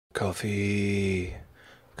Coffee.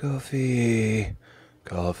 Coffee.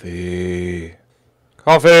 Coffee.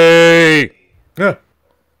 Coffee! Yeah.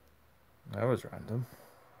 That was random.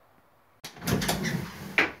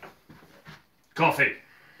 Coffee.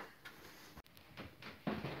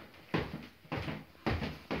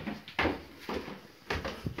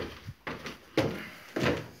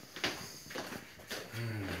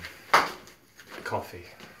 Coffee.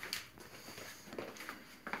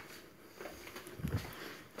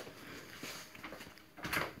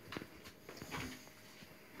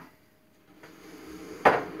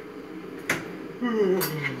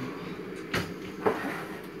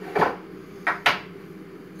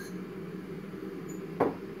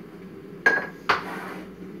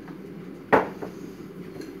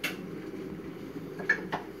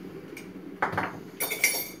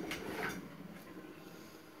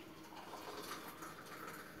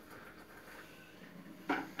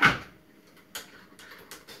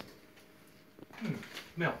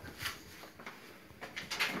 Milk.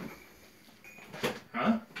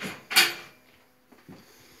 Huh?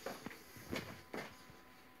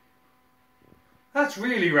 That's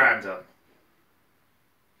really random.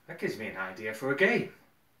 That gives me an idea for a game.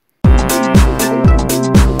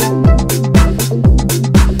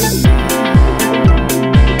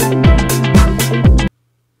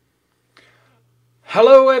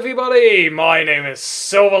 Hello everybody, my name is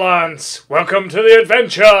Silverlance. Welcome to the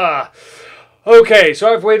adventure. Okay,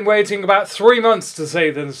 so I've been waiting about 3 months to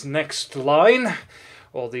say this next line,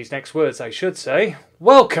 or these next words I should say.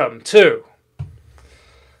 Welcome to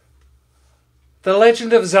The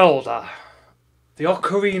Legend of Zelda, the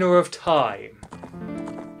Ocarina of Time,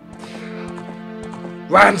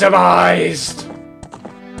 randomized.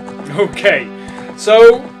 Okay,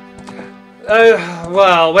 so,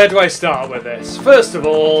 well, where do I start with this? First of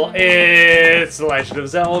all, it's The Legend of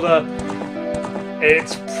Zelda.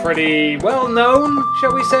 It's pretty well known,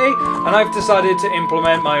 shall we say, and I've decided to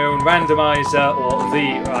implement my own randomizer, or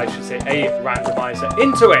I should say a randomizer,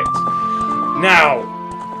 into it. Now,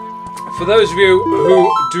 for those of you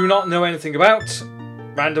who do not know anything about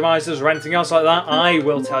randomizers or anything else like that, I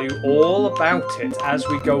will tell you all about it as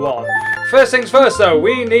we go on. First things first though,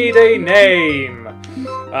 we need a name.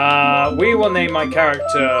 We will name my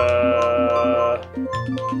character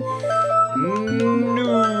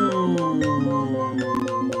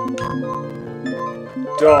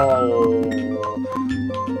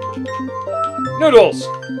Noodles.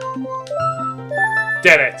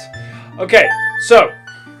 Did it. Okay, so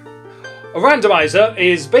a randomizer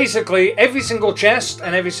is basically every single chest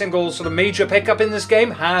and every single sort of major pickup in this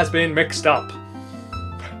game has been mixed up.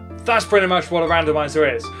 That's pretty much what a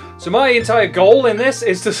randomizer is. So my entire goal in this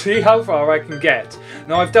is to see how far I can get.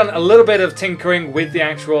 Now I've done a little bit of tinkering with the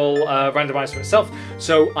actual randomizer itself,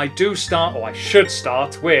 so I do start, or I should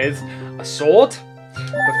start, with a sword.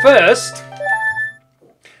 But first,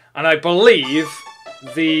 and I believe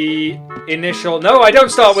the initial... No, I don't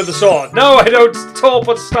start with the sword. No, I don't start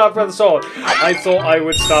with the sword. I thought I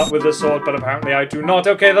would start with the sword, but apparently I do not.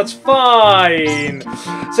 Okay, that's fine.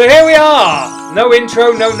 So here we are. No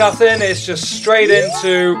intro, no nothing. It's just straight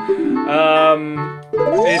into...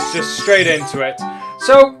 it.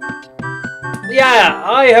 So, yeah,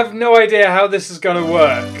 I have no idea how this is going to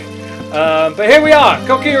work. But here we are,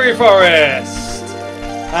 Kokiri Forest.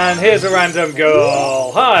 And here's a random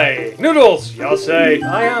girl. Hi, Noodles. You're safe.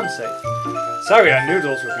 I am safe. Sorry, our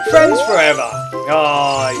Noodles will be friends forever.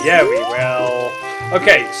 Ah, yeah, we will.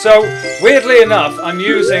 Okay, so weirdly enough, I'm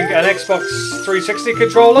using an Xbox 360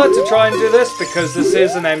 controller to try and do this because this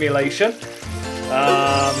is an emulation.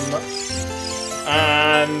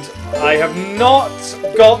 And I have not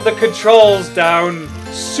got the controls down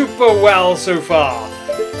super well so far.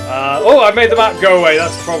 Oh, I made the map go away.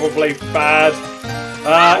 That's probably bad.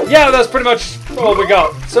 Yeah, that's pretty much all we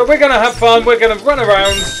got. So we're going to have fun. We're going to run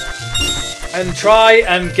around and try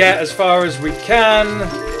and get as far as we can.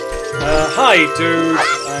 Hi, dude.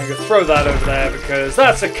 I'm going to throw that over there because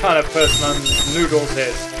that's the kind of person Noodles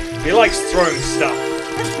is. He likes throwing stuff.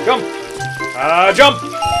 Jump. Jump.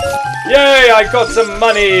 Yay, I got some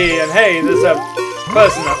money. And hey, there's a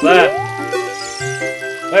person up there.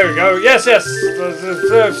 There we go. Yes, yes.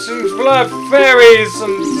 Fairies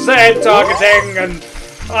and Z targeting, and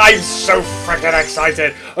I'm so freaking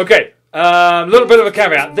excited. Okay, a little bit of a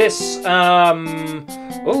caveat. This,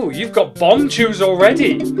 oh, you've got bomb chews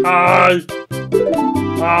already. Hi.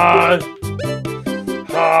 Hi.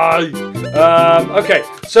 Hi. Okay,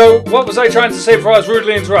 so what was I trying to say before I was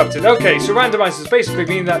rudely interrupted? Okay, so randomizers basically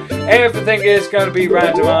mean that everything is going to be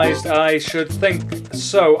randomized. I should think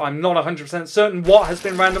so. I'm not 100% certain what has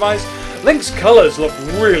been randomized. Link's colors look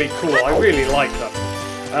really cool. I really like them.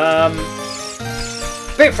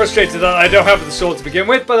 Bit frustrated that I don't have the sword to begin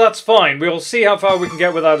with, but that's fine. We'll see how far we can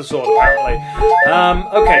get without a sword, apparently.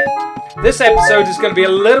 Okay, this episode is going to be a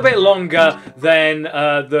little bit longer than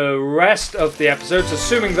the rest of the episodes,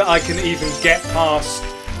 assuming that I can even get past,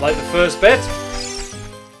 like, the first bit.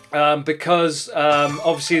 Because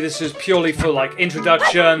obviously this is purely for like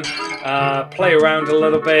introduction, play around a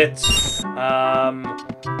little bit,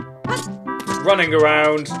 running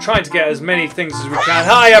around, trying to get as many things as we can.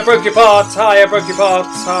 Hi, I broke your pots! Hi, I broke your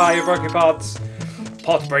pots! Hi, I broke your pots!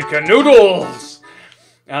 Pot breaker noodles!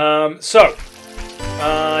 So,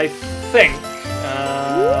 I think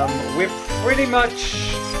we're pretty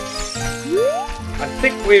much... I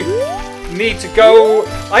think we need to go...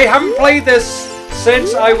 I haven't played this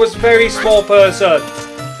since I was a very small person.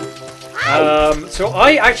 So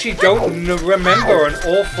I actually don't remember an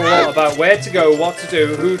awful lot about where to go, what to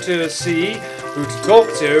do, who to see, who to talk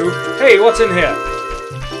to. Hey, what's in here?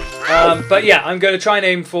 But yeah, I'm going to try and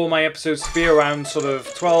aim for my episodes to be around sort of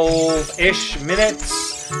 12-ish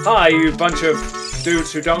minutes. Hi, you bunch of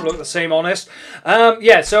dudes who don't look the same honest.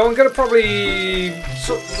 Yeah, so I'm going to probably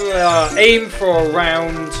sort of, aim for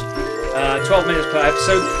around 12 minutes per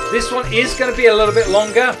episode. This one is going to be a little bit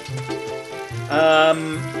longer.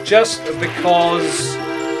 Just because,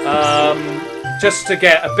 just to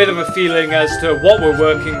get a bit of a feeling as to what we're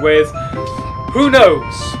working with. Who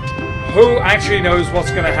knows? Who actually knows what's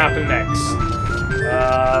going to happen next?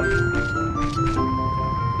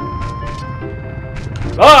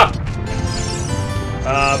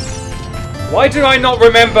 Why do I not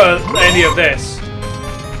remember any of this?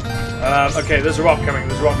 Okay, there's a rock coming,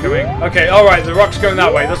 there's a rock coming. Okay, alright, the rock's going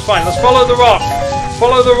that way, that's fine. Let's follow the rock!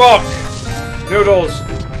 Follow the rock! Noodles!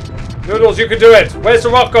 Noodles, you can do it! Where's the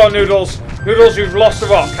rock gone, Noodles? Noodles, you've lost the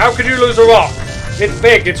rock. How could you lose a rock? It's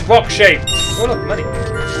big, it's rock-shaped. Oh look, money.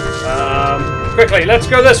 Quickly, let's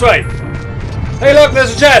go this way. Hey look,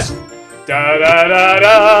 there's a chest!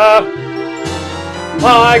 Da-da-da-da!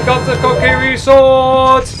 I got the Kokiri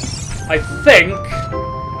sword! I think...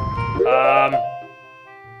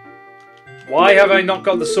 why have I not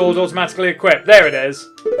got the sword automatically equipped? There it is.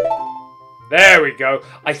 There we go.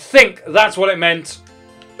 I think that's what it meant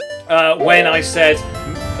when I said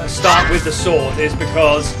start with the sword, is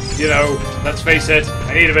because, you know, let's face it,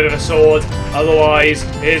 I need a bit of a sword, otherwise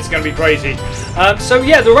it's going to be crazy. So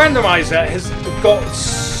yeah, the randomizer has got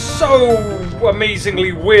so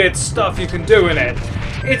amazingly weird stuff you can do in it.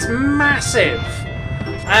 It's massive.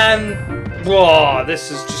 And, whoa,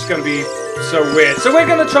 this is just going to be so weird. So we're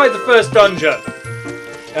going to try the first dungeon.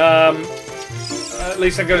 At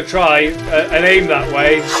least I'm going to try and aim that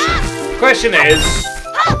way. The question is,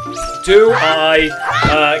 do I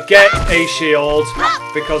get a shield,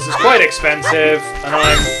 because it's quite expensive and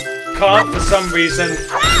I can't for some reason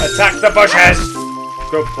attack the bushes?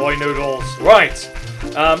 Good boy, Noodles. Right.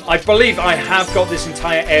 I believe I have got this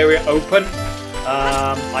entire area open.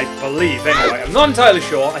 I believe, anyway. I'm not entirely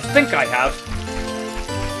sure. I think I have.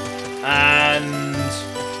 And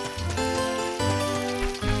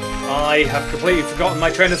I have completely forgotten my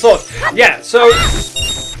train of thought. Yeah, so...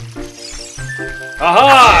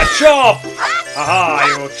 Aha! Chop! Aha!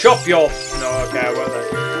 You'll chop your... No, okay, I won't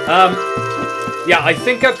then. Yeah, I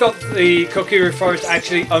think I've got the Kokiri Forest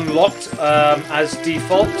actually unlocked as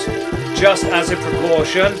default, just as a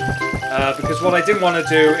precaution. Because what I didn't want to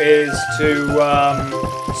do is to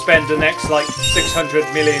spend the next, like,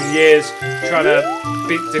 600 million years trying to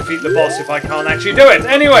defeat the boss if I can't actually do it.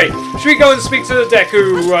 Anyway, should we go and speak to the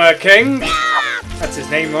Deku King? That's his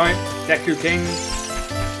name, right? Deku King?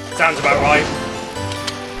 Sounds about right.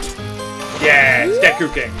 Yeah, it's Deku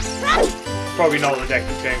King. Probably not the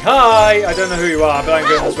Deku King. Hi! I don't know who you are, but I'm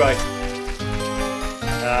going this way.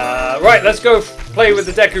 Right, let's go play with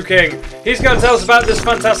the Deku King. He's going to tell us about this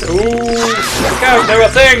fantastic... Ooh! Look out, there are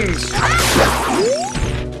things!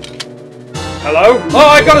 Hello? Oh,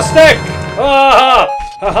 I got a stick! Ah!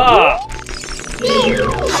 Ha-ha!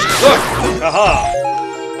 Look! Haha!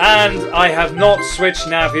 And I have not switched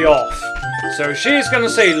Navi off. So she's going to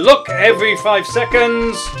say, look, every 5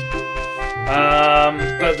 seconds.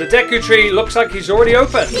 But the Deku tree looks like he's already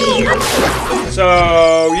open.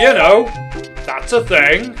 So, you know, that's a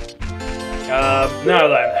thing. Now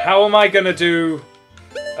then, how am I going to do...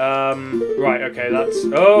 right, okay, that's...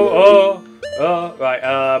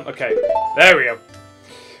 right, okay, there we go.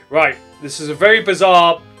 Right, this is a very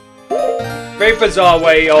bizarre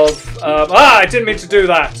way of... I didn't mean to do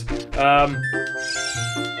that.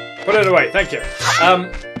 Put it away, thank you.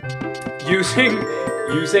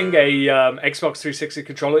 Using a Xbox 360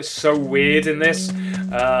 controller is so weird in this.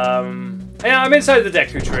 Yeah, I'm inside the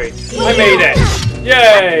Deku tree. I made it.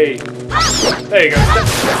 Yay! There you go.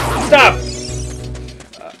 Stab!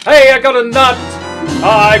 Hey, I got a nut!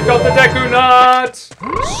 I've got the Deku nut!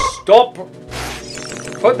 Stop!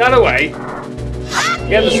 Put that away.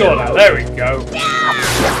 Get the sword out. There we go.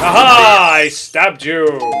 Aha! I stabbed you.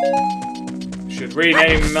 Should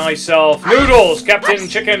rename myself Noodles, Captain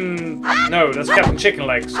Chicken. No, that's Captain Chicken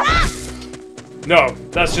Legs. No,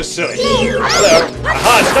 that's just silly. Hello.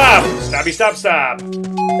 Aha! Stab! Stabby stab stab.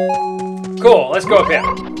 Cool. Let's go up here.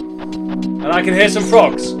 And I can hear some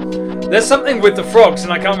frogs. There's something with the frogs,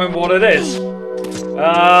 and I can't remember what it is.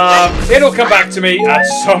 It'll come back to me at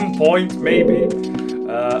some point, maybe.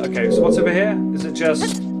 Okay, so what's over here? Is it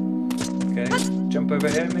just... Okay, jump over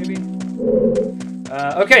here, maybe?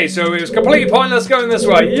 Okay, so it was completely pointless going this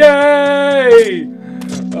way. Yay!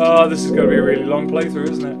 Oh, this is going to be a really long playthrough,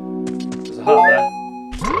 isn't it? There's a heart there.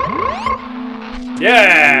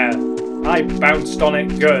 Yeah! I bounced on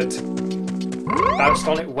it good. Bounced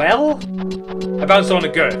on it well? I bounced on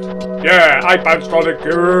it good. Yeah, I bounced on it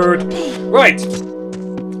good. Right.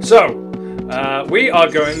 So, we are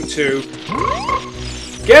going to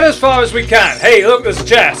get as far as we can. Hey, look, there's a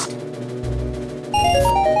chest.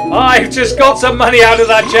 I've just got some money out of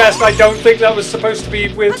that chest. I don't think that was supposed to be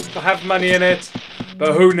have money in it.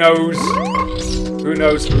 But who knows? Who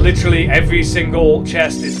knows? Literally every single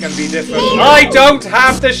chest is going to be different. I don't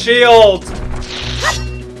have the shield.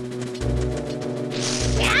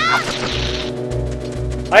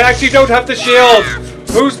 I actually don't have the shield!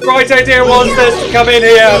 Whose bright idea was this to come in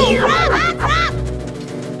here?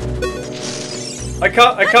 I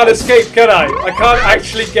can't escape, can I? I can't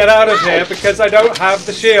actually get out of here because I don't have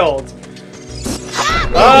the shield.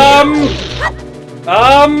 I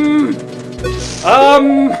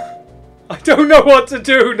don't know what to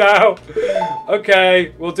do now.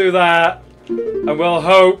 Okay, we'll do that. And we'll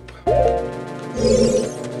hope.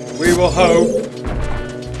 We will hope.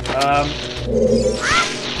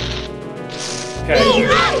 Okay.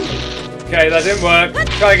 Okay, that didn't work.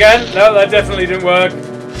 Try again. No, that definitely didn't work.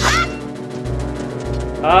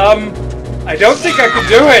 I don't think I can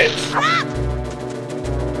do it.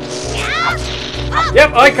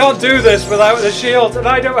 Yep, I can't do this without the shield, and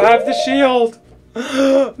I don't have the shield.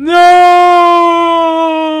 No!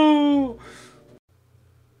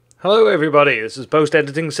 Hello everybody, this is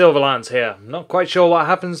post-editing Silverlance here. I'm not quite sure what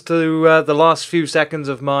happens to the last few seconds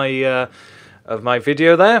of my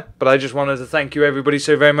video there, but I just wanted to thank you everybody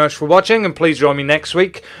so very much for watching, and please join me next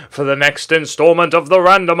week for the next installment of the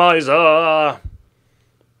randomizer.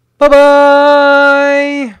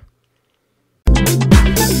 Bye-bye!